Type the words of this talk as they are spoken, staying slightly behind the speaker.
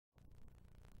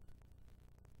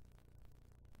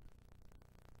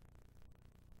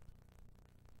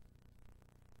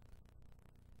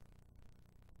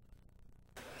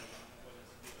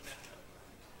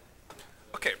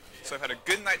So I've had a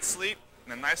good night's sleep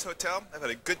in a nice hotel, I've had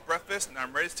a good breakfast, and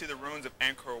I'm ready to see the ruins of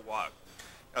Angkor Wat.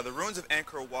 Now the ruins of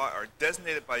Angkor Wat are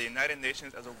designated by the United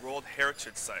Nations as a World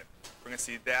Heritage Site. We're going to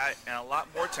see that and a lot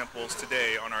more temples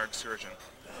today on our excursion.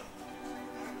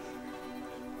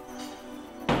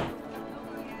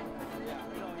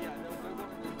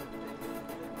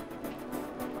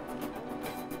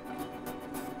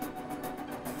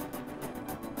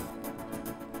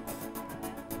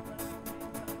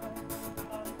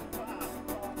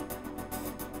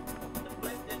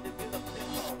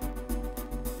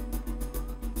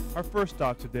 Our first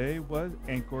stop today was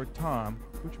Angkor Wat,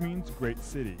 which means Great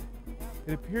City.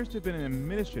 It appears to have been an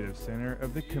administrative center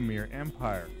of the Khmer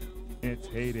Empire. In its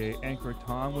heyday, Angkor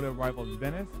Wat would have rivaled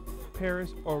Venice,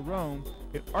 Paris, or Rome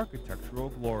in architectural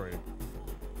glory.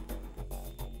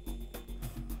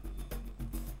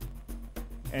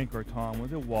 Angkor Wat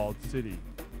was a walled city.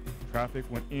 Traffic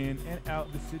went in and out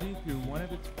of the city through one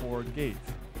of its 4 gates.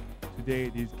 Today,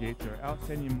 these gates are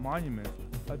outstanding monuments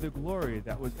of the glory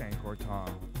that was Angkor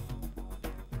Wat.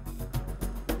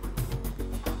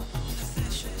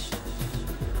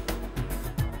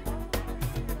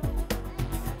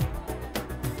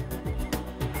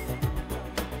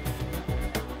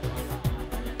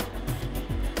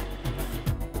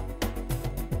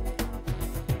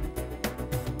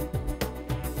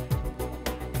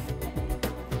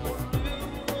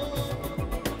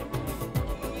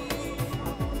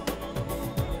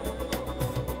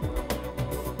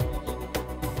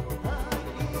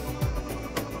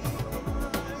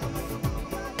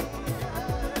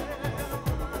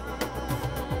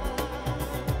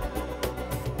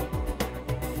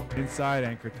 Inside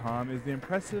Angkor Wat is the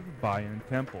impressive Bayon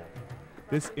Temple.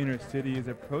 This inner city is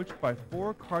approached by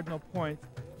 4 cardinal points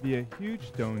via huge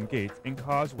stone gates and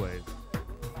causeways.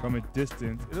 From a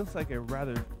distance, it looks like a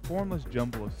rather formless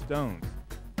jumble of stones.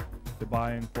 The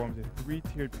Bayon forms a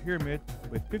 3-tiered pyramid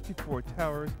with 54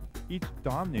 towers, each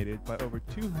dominated by over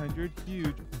 200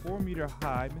 huge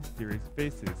 4-meter-high mysterious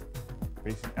faces,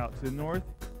 facing out to the north,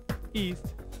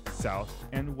 east, south,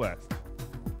 and west.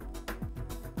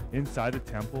 Inside the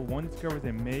temple, one discovers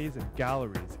a maze of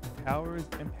galleries, towers,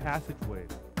 and passageways.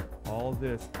 All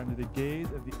this under the gaze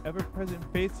of the ever-present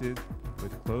faces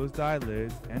with closed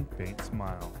eyelids and faint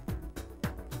smile.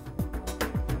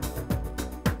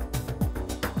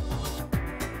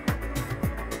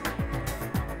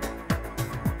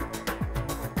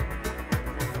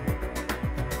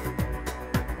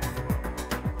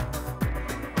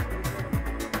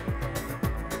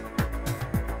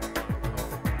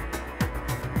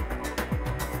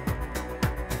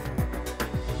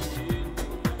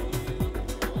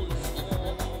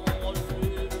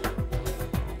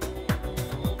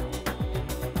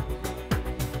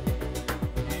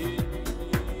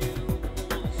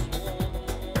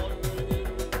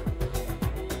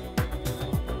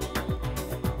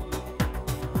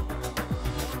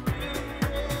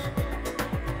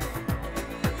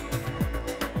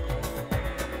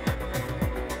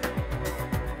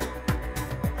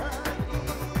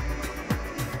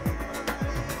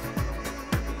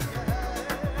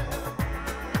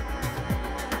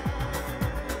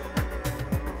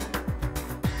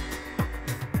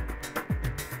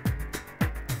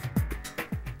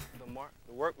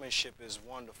 The workmanship is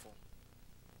wonderful.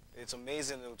 It's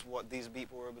amazing what these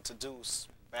people were able to do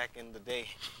back in the day.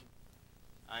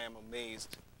 I am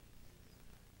amazed.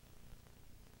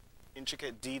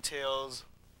 Intricate details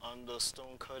on the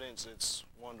stone cuttings, it's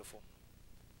wonderful.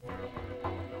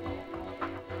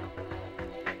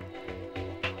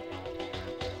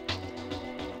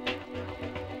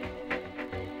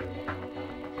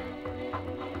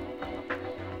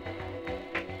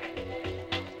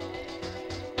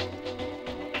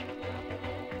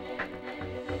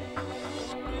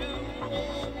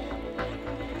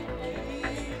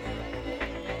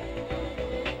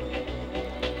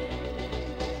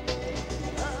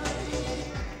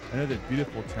 Another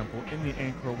beautiful temple in the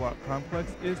Angkor Wat complex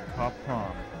is Ta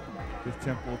Prohm. This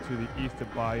temple to the east of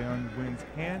Bayon wins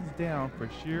hands down for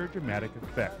sheer dramatic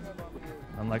effect.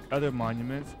 Unlike other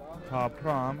monuments, Ta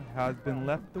Prohm has been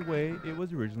left the way it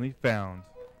was originally found.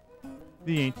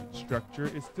 The ancient structure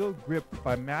is still gripped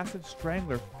by massive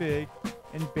strangler fig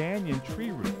and banyan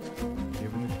tree roots,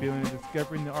 giving the feeling of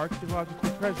discovering the archaeological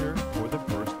treasure for the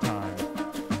first time.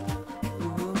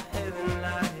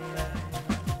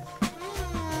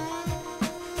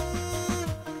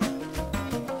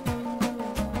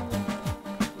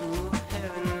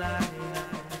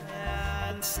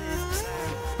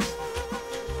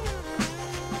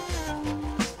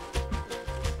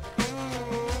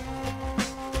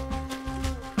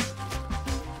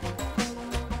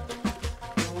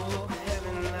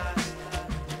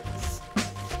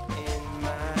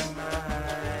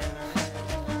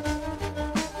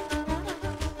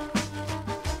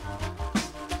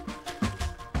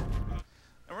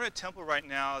 a temple right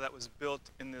now that was built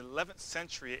in the 11th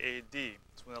century AD.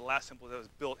 It's one of the last temples that was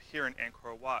built here in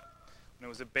Angkor Wat. When it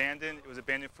was abandoned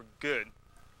for good.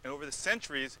 And over the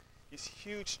centuries, these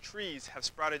huge trees have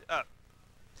sprouted up.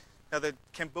 Now the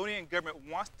Cambodian government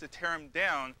wants to tear them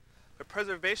down, but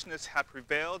preservationists have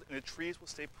prevailed and the trees will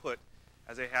stay put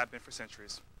as they have been for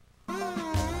centuries.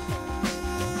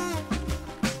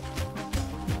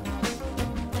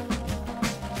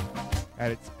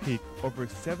 At its peak, over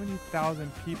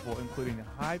 70,000 people, including the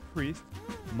high priest,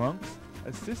 monks,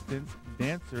 assistants,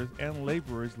 dancers, and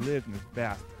laborers lived in this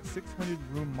vast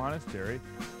 600-room monastery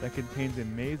that contains a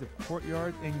maze of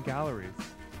courtyards and galleries,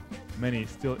 many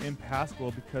still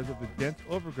impassable because of the dense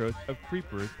overgrowth of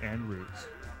creepers and roots.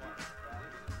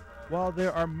 While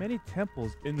there are many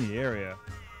temples in the area,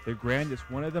 the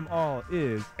grandest one of them all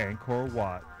is Angkor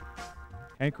Wat.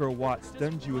 Angkor Wat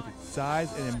stuns you with its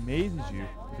size and amazes you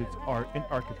with its art and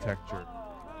architecture.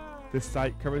 This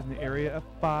site covers an area of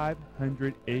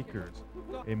 500 acres.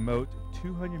 A moat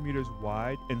 200 meters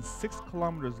wide and 6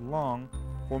 kilometers long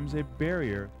forms a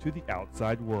barrier to the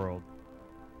outside world.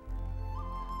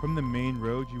 From the main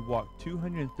road, you walk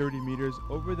 230 meters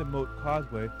over the moat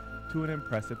causeway to an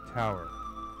impressive tower.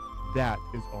 That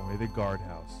is only the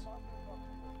guardhouse.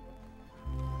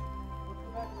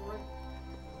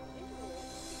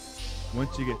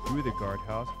 Once you get through the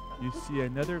guardhouse, you see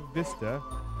another vista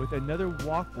with another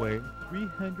walkway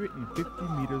 350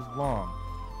 meters long,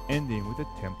 ending with the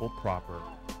temple proper.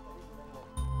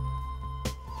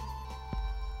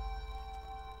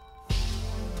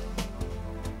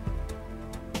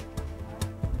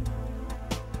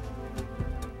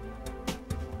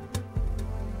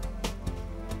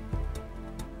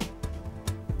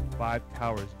 Five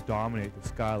towers dominate the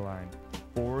skyline,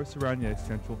 4 surrounding a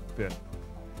central fifth.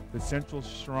 The central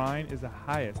shrine is the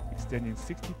highest, extending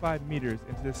 65 meters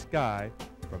into the sky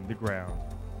from the ground.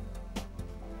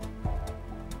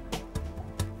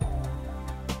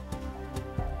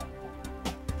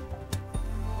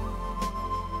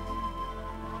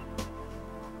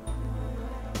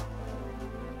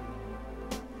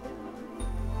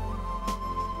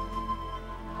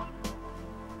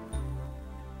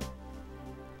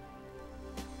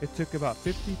 It took about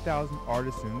 50,000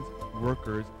 artisans,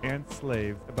 workers, and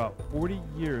slaves about 40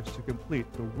 years to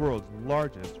complete the world's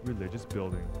largest religious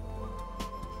building.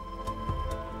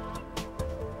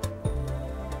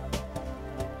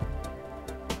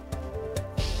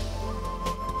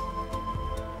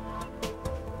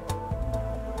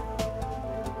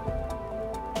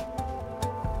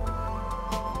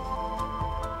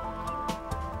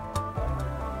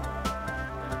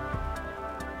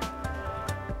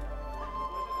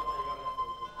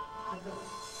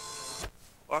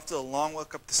 After a long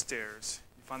walk up the stairs,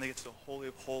 you finally get to the Holy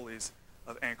of Holies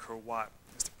of Angkor Wat.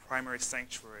 It's the primary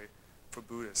sanctuary for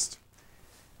Buddhists.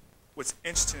 What's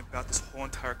interesting about this whole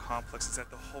entire complex is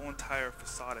that the whole entire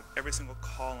facade of every single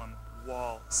column,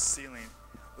 wall, ceiling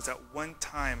was at one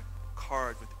time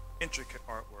carved with intricate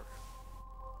artwork.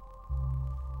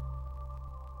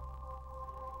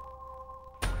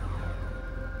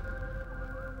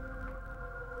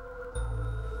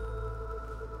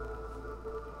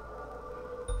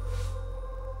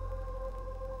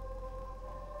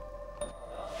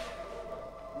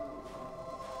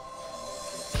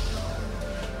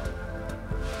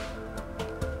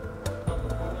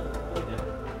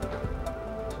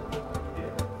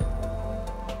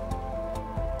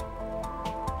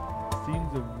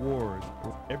 Scenes of wars,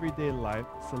 everyday life,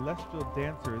 celestial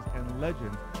dancers, and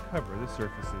legends cover the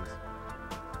surfaces.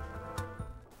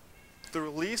 The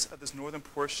release of this northern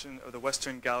portion of the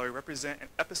Western Gallery represent an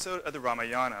episode of the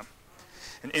Ramayana,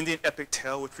 an Indian epic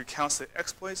tale which recounts the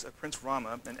exploits of Prince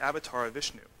Rama, an avatar of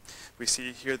Vishnu. We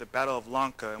see here the Battle of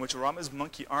Lanka, in which Rama's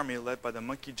monkey army, led by the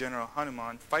monkey general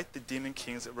Hanuman, fight the demon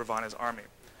kings of Ravana's army.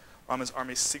 Rama's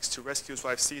army seeks to rescue his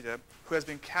wife Sita, who has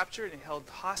been captured and held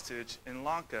hostage in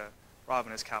Lanka,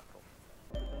 Ravana's capital.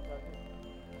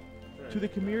 To the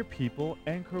Khmer people,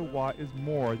 Angkor Wat is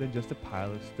more than just a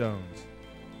pile of stones.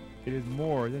 It is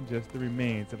more than just the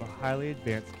remains of a highly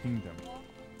advanced kingdom.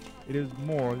 It is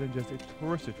more than just a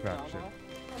tourist attraction.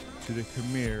 To the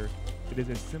Khmer, it is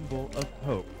a symbol of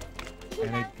hope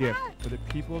and a gift for the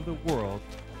people of the world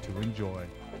to enjoy.